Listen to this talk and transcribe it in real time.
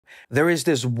There is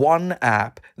this one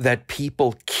app that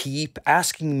people keep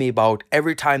asking me about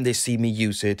every time they see me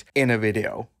use it in a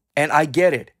video. And I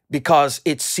get it, because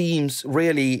it seems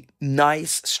really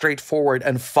nice, straightforward,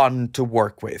 and fun to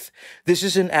work with. This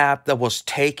is an app that was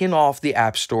taken off the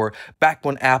App Store back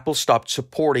when Apple stopped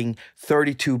supporting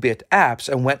 32-bit apps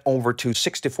and went over to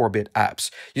 64-bit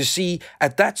apps. You see,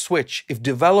 at that switch, if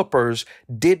developers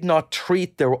did not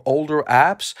treat their older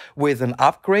apps with an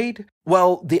upgrade,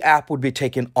 well, the app would be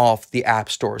taken off the App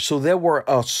Store. So there were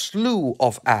a slew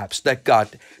of apps that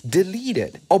got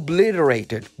deleted,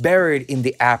 obliterated, buried in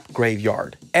the app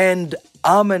graveyard. And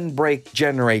Almond Break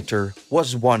Generator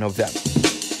was one of them.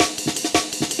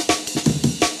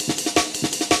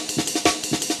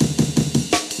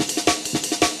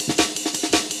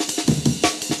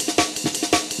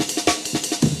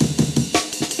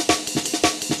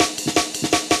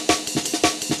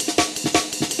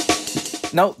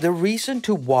 Now, the reason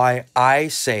to why I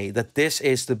say that this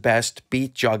is the best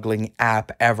beat juggling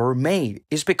app ever made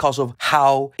is because of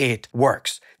how it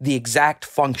works, the exact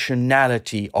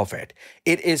functionality of it.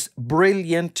 It is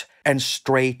brilliant and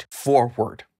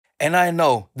straightforward. And I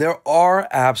know there are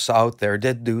apps out there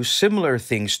that do similar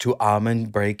things to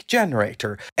Almond Break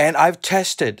Generator. And I've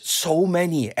tested so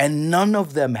many, and none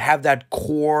of them have that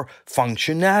core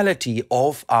functionality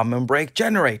of Almond Break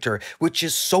Generator, which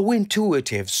is so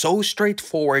intuitive, so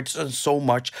straightforward, and so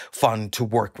much fun to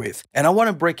work with. And I want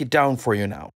to break it down for you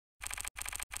now.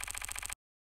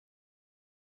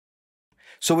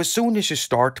 So as soon as you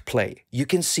start play, you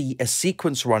can see a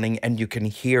sequence running and you can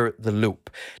hear the loop.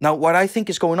 Now, what I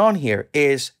think is going on here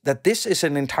is that this is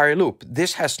an entire loop.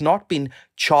 This has not been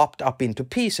chopped up into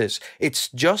pieces. It's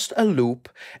just a loop,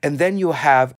 and then you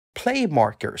have play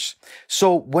markers.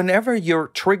 So whenever you're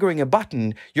triggering a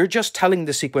button, you're just telling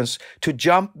the sequence to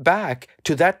jump back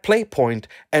to that play point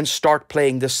and start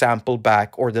playing the sample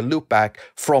back or the loop back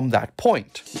from that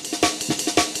point.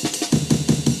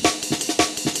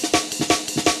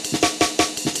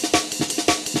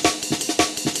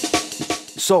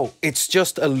 So it's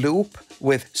just a loop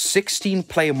with 16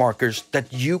 play markers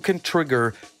that you can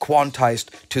trigger quantized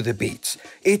to the beats.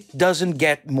 It doesn't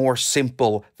get more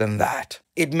simple than that.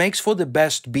 It makes for the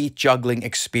best beat juggling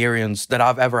experience that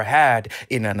I've ever had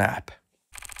in an app.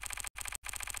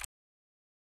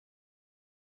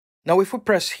 Now, if we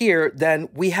press here, then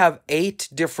we have 8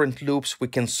 different loops we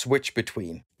can switch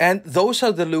between. And those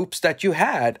are the loops that you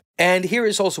had. And here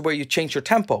is also where you change your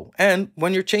tempo. And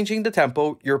when you're changing the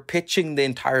tempo, you're pitching the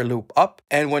entire loop up.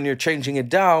 And when you're changing it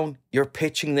down, you're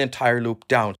pitching the entire loop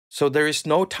down. So there is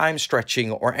no time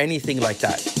stretching or anything like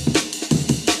that.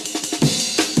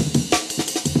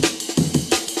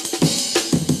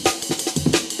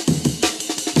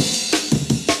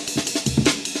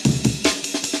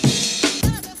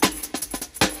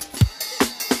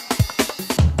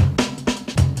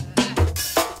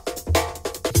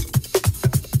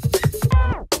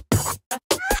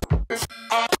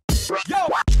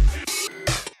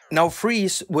 Now,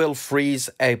 freeze will freeze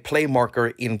a play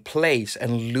marker in place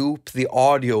and loop the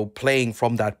audio playing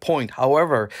from that point.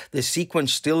 However, the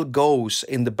sequence still goes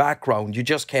in the background. You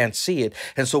just can't see it.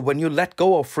 And so when you let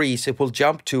go of freeze, it will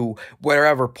jump to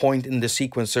wherever point in the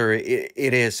sequencer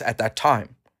it is at that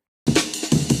time.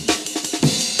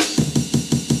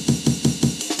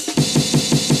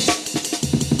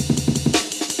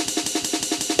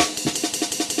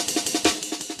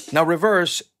 Now,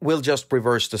 reverse will just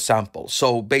reverse the sample.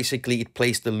 So basically it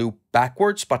plays the loop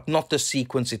backwards, but not the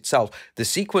sequence itself. The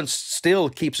sequence still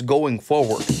keeps going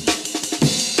forward.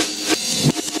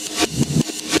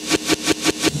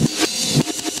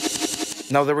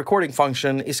 Now, the recording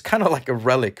function is kind of like a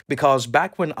relic, because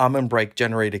back when Almond Break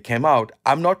Generator came out,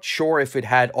 I'm not sure if it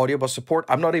had audio bus support.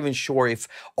 I'm not even sure if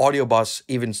audio bus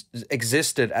even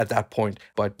existed at that point.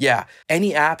 But yeah,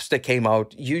 any apps that came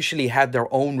out usually had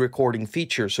their own recording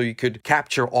feature, so you could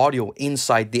capture audio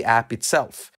inside the app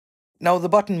itself. Now, the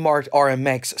button marked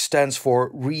RMX stands for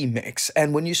remix,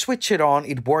 and when you switch it on,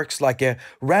 it works like a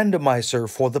randomizer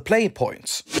for the play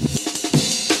points.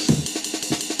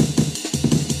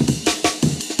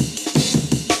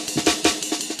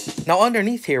 Now,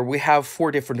 underneath here, we have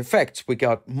 4 different effects. We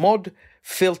got mod,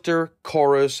 filter,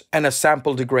 chorus, and a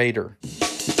sample degrader.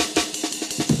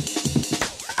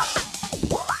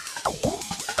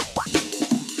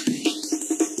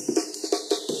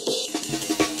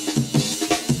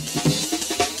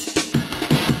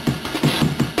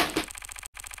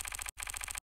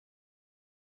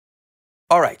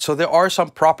 Alright, so there are some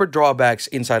proper drawbacks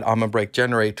inside Almond Break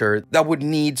Generator that would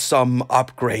need some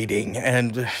upgrading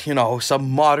and, some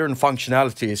modern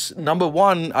functionalities. Number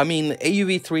one, I mean,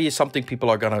 AUV3 is something people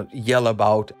are gonna yell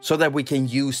about so that we can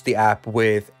use the app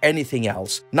with anything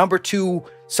else. Number two,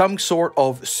 some sort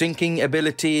of syncing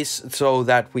abilities so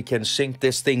that we can sync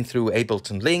this thing through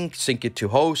Ableton Link, sync it to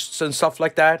hosts and stuff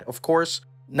like that, of course.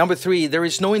 Number three, there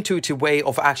is no intuitive way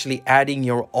of actually adding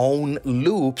your own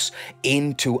loops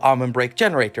into Almond Break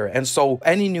Generator, and so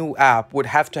any new app would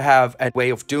have to have a way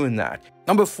of doing that.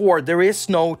 Number four, there is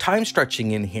no time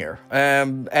stretching in here,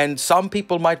 and some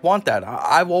people might want that.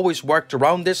 I've always worked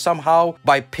around this somehow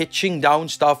by pitching down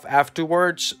stuff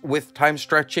afterwards with time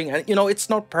stretching, and it's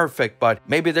not perfect, but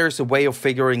maybe there's a way of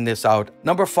figuring this out.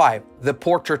 Number five, the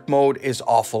portrait mode is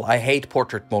awful. I hate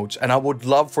portrait modes, and I would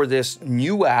love for this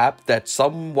new app that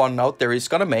someone out there is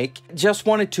gonna make, just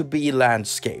want it to be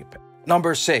landscape.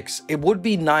 Number six, it would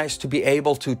be nice to be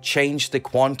able to change the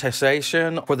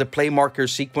quantization for the play marker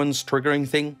sequence triggering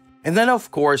thing. And then, of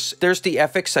course, there's the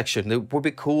FX section. It would be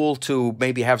cool to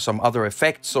maybe have some other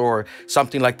effects or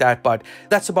something like that, but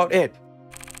that's about it.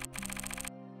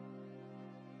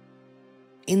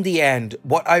 In the end,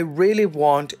 what I really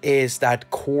want is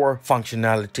that core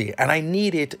functionality, and I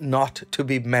need it not to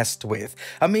be messed with.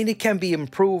 I mean, it can be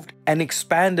improved and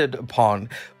expanded upon,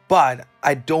 but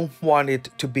I don't want it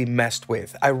to be messed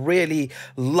with. I really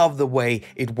love the way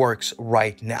it works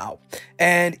right now.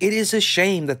 And it is a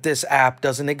shame that this app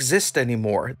doesn't exist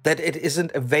anymore, that it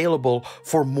isn't available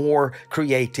for more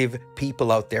creative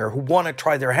people out there who want to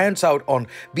try their hands out on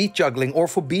beat juggling, or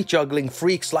for beat juggling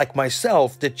freaks like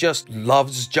myself that just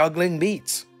loves juggling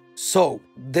beats. So,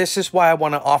 this is why I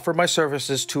want to offer my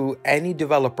services to any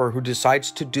developer who decides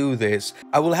to do this.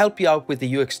 I will help you out with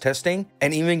the UX testing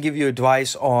and even give you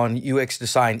advice on UX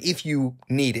design if you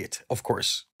need it, of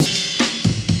course.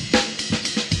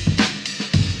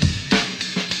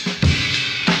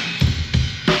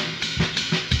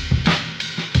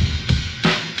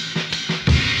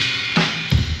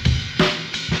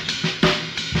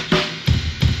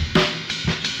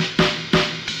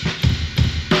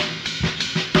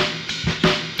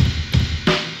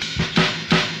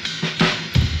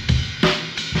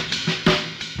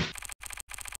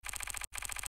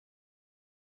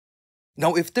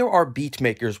 Now, if there are beat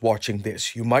makers watching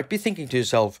this, you might be thinking to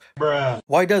yourself, bruh,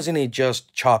 why doesn't he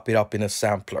just chop it up in a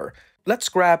sampler? Let's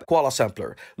grab Koala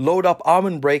Sampler, load up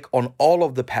Almond Break on all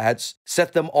of the pads,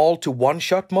 set them all to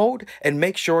one-shot mode, and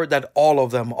make sure that all of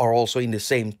them are also in the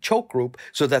same choke group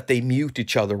so that they mute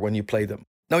each other when you play them.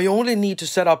 Now, you only need to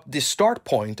set up the start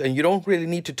point, and you don't really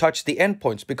need to touch the end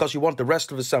points because you want the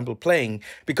rest of the sample playing,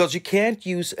 because you can't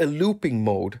use a looping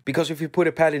mode, because if you put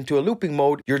a pad into a looping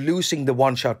mode, you're losing the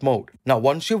one-shot mode. Now,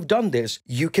 once you've done this,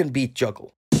 you can beat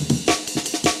juggle.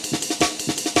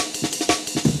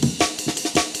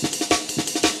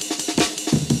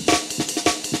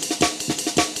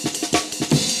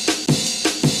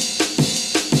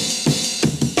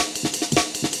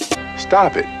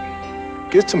 Stop it.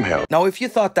 Get some help. Now, if you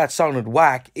thought that sounded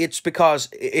whack, it's because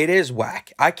it is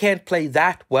whack. I can't play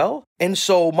that well, and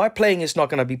so my playing is not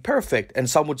going to be perfect. And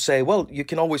some would say, well, you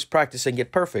can always practice and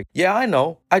get perfect. Yeah, I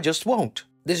know. I just won't.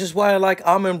 This is why I like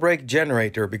Almond Break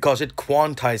Generator, because it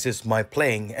quantizes my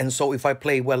playing. And so if I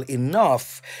play well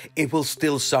enough, it will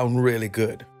still sound really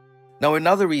good. Now,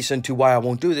 another reason to why I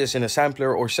won't do this in a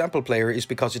sampler or sample player is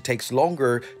because it takes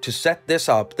longer to set this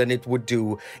up than it would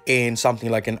do in something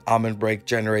like an Almond Break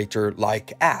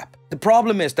Generator-like app. The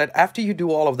problem is that after you do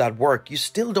all of that work, you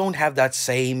still don't have that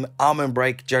same Almond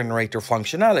Break Generator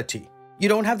functionality. You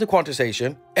don't have the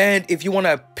quantization, and if you want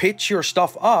to pitch your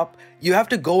stuff up, you have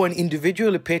to go and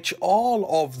individually pitch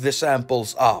all of the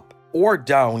samples up or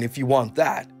down if you want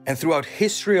that. And throughout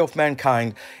history of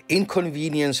mankind,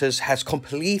 inconveniences has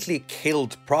completely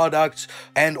killed products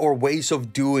and or ways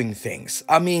of doing things.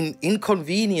 I mean,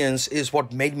 inconvenience is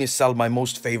what made me sell my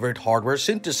most favorite hardware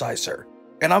synthesizer.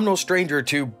 And I'm no stranger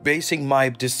to basing my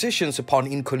decisions upon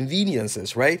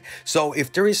inconveniences, right? So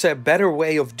if there is a better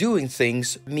way of doing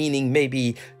things, meaning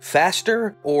maybe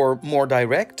faster or more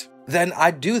direct, then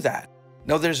I'd do that.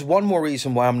 Now, there's one more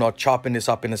reason why I'm not chopping this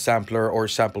up in a sampler or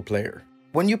sample player.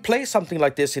 When you play something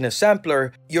like this in a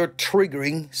sampler, you're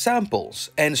triggering samples.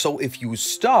 And so if you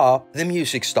stop, the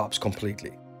music stops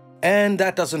completely. And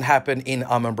that doesn't happen in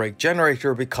Almond Break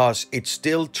Generator because it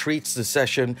still treats the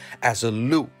session as a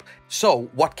loop. So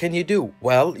what can you do?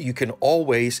 Well, you can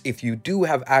always, if you do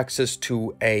have access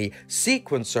to a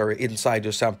sequencer inside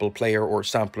your sample player or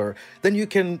sampler, then you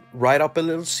can write up a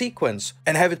little sequence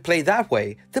and have it play that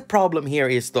way. The problem here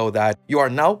is though that you are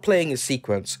now playing a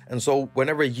sequence, and so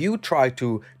whenever you try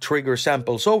to trigger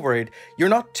samples over it, you're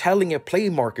not telling a play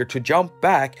marker to jump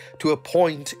back to a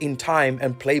point in time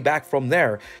and play back from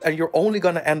there, and you're only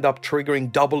going to end up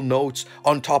triggering double notes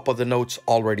on top of the notes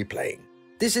already playing.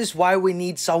 This is why we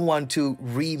need someone to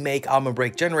remake Almond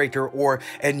Break Generator or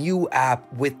a new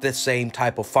app with the same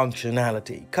type of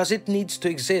functionality, because it needs to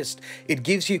exist. It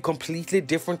gives you a completely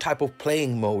different type of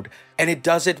playing mode, and it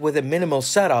does it with a minimal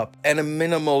setup and a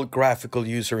minimal graphical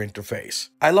user interface.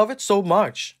 I love it so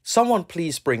much. Someone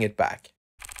please bring it back.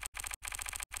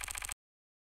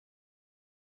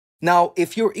 Now,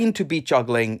 if you're into beat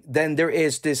juggling, then there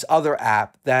is this other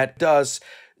app that does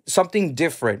something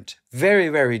different, very,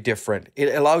 very different.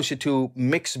 It allows you to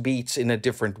mix beats in a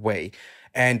different way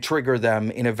and trigger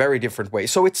them in a very different way.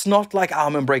 So it's not like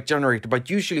Almond Break Generator, but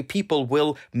usually people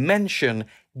will mention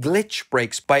glitch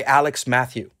breaks by Alex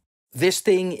Matthew. This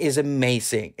thing is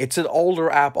amazing. It's an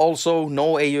older app, also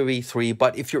no AUV3,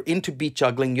 but if you're into beat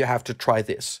juggling, you have to try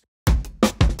this.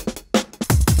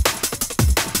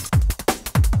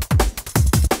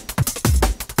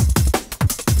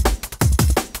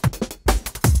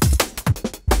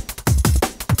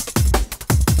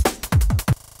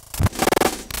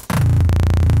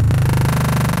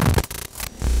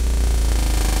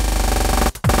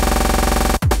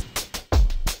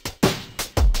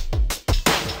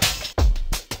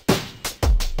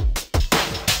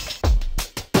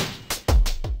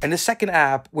 And the second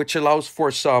app, which allows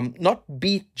for some, not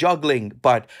beat juggling,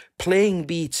 but playing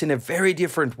beats in a very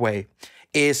different way,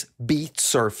 is Beat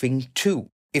Surfing 2.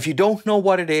 If you don't know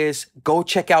what it is, go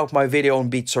check out my video on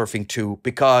Beat Surfing 2,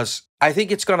 because I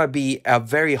think it's gonna be a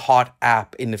very hot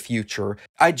app in the future.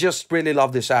 I just really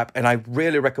love this app and I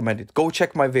really recommend it. Go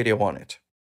check my video on it.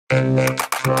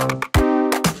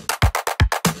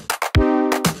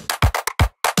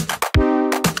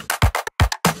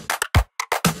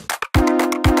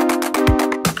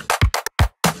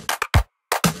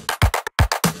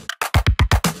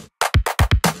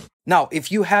 Now,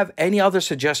 if you have any other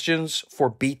suggestions for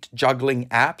beat juggling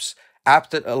apps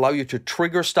that allow you to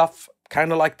trigger stuff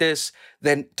kind of like this,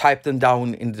 then type them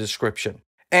down in the description.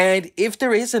 And if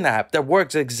there is an app that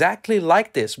works exactly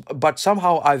like this, but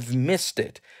somehow I've missed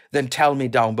it, then tell me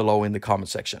down below in the comment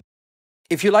section.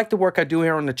 If you like the work I do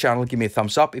here on the channel, give me a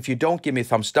thumbs up. If you don't, give me a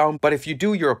thumbs down. But if you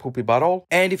do, you're a poopy butthole.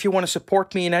 And if you want to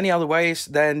support me in any other ways,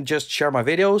 then just share my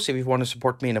videos. If you want to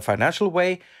support me in a financial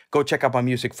way, go check out my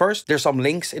music first. There's some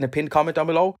links in a pinned comment down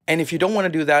below. And if you don't want to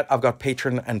do that, I've got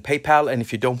Patreon and PayPal. And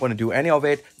if you don't want to do any of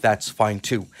it, that's fine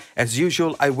too. As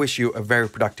usual, I wish you a very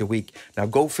productive week. Now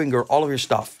go finger all of your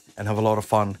stuff and have a lot of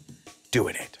fun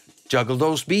doing it. Juggle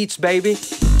those beats, baby.